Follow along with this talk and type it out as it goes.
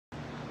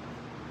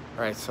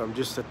Alright, so I'm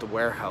just at the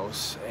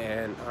warehouse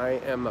and I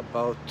am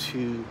about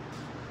to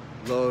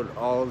load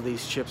all of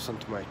these chips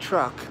onto my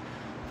truck,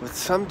 but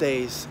some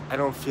days I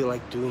don't feel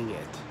like doing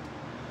it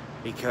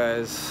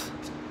because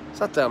it's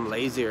not that I'm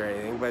lazy or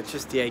anything, but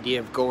just the idea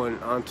of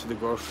going onto the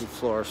grocery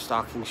floor,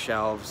 stocking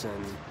shelves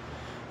and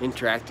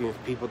interacting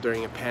with people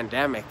during a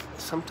pandemic,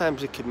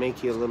 sometimes it could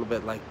make you a little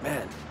bit like,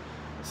 man,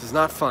 this is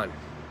not fun.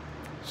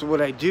 So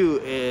what I do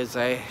is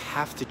I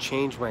have to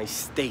change my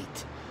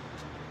state.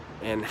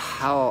 And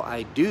how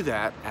I do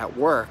that at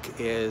work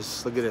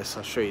is, look at this,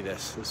 I'll show you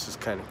this. This is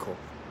kind of cool.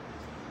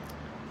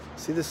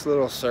 See this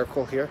little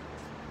circle here?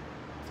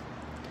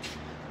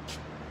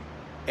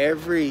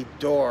 Every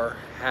door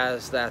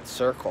has that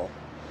circle.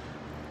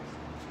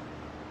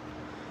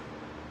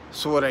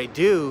 So what I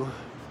do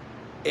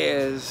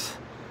is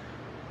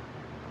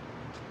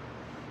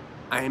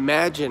I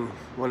imagine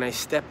when I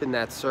step in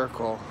that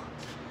circle,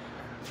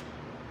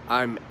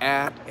 I'm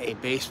at a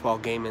baseball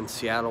game in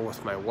Seattle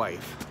with my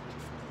wife.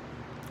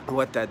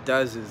 What that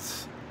does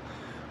is,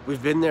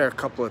 we've been there a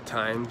couple of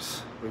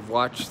times. We've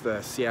watched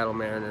the Seattle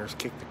Mariners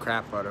kick the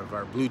crap out of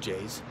our Blue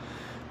Jays.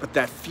 But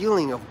that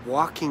feeling of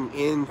walking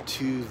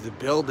into the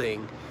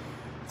building,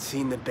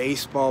 seeing the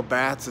baseball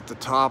bats at the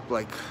top,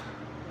 like,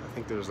 I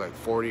think there was like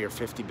 40 or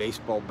 50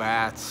 baseball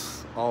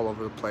bats all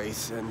over the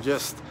place, and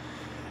just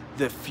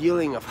the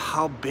feeling of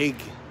how big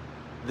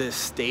this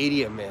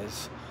stadium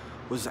is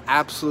was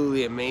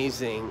absolutely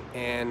amazing,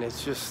 and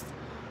it's just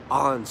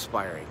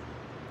awe-inspiring.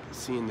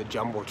 Seeing the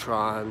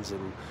jumbotrons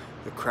and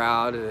the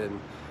crowd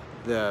and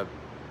the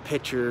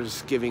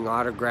pitchers giving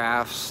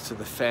autographs to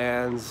the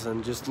fans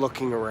and just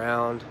looking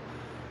around.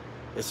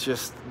 It's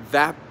just,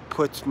 that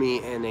puts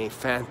me in a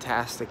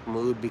fantastic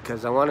mood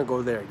because I want to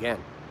go there again.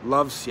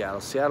 Love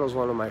Seattle. Seattle's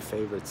one of my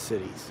favorite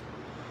cities.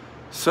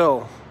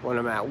 So when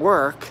I'm at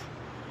work,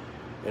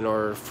 in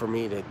order for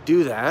me to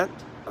do that,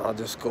 I'll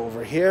just go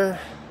over here,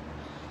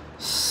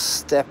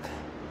 step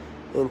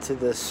into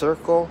the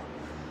circle,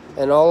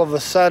 and all of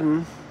a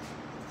sudden,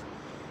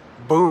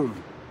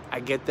 boom, I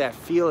get that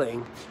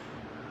feeling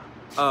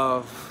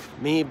of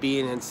me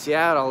being in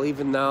Seattle,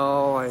 even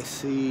though I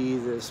see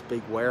this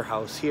big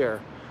warehouse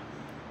here.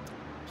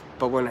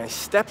 But when I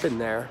step in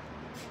there,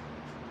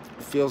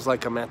 it feels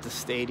like I'm at the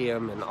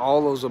stadium, and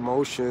all those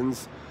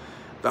emotions,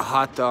 the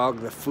hot dog,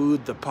 the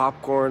food, the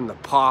popcorn, the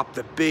pop,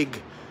 the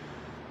big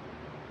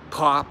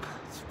pop,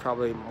 it's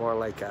probably more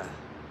like a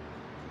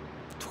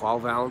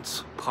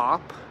 12-ounce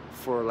pop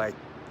for like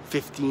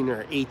 $15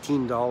 or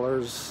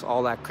 $18,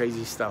 all that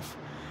crazy stuff.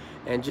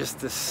 And just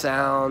the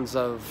sounds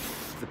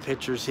of the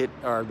pitchers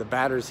or the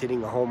batters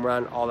hitting a home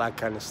run, all that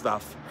kind of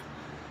stuff.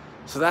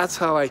 So that's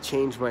how I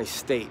change my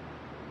state,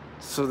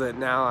 so that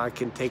now I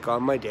can take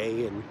on my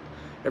day, and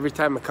every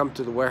time I come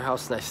to the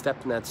warehouse and I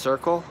step in that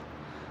circle,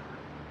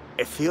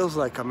 it feels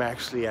like I'm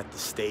actually at the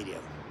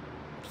stadium.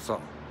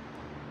 So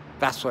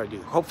that's what I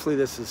do. Hopefully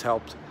this has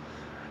helped,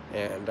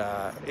 and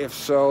if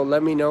so,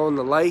 let me know in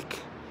the like,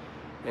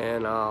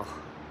 and I'll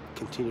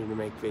continue to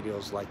make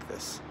videos like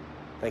this.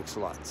 Thanks a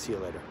lot. See you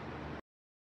later.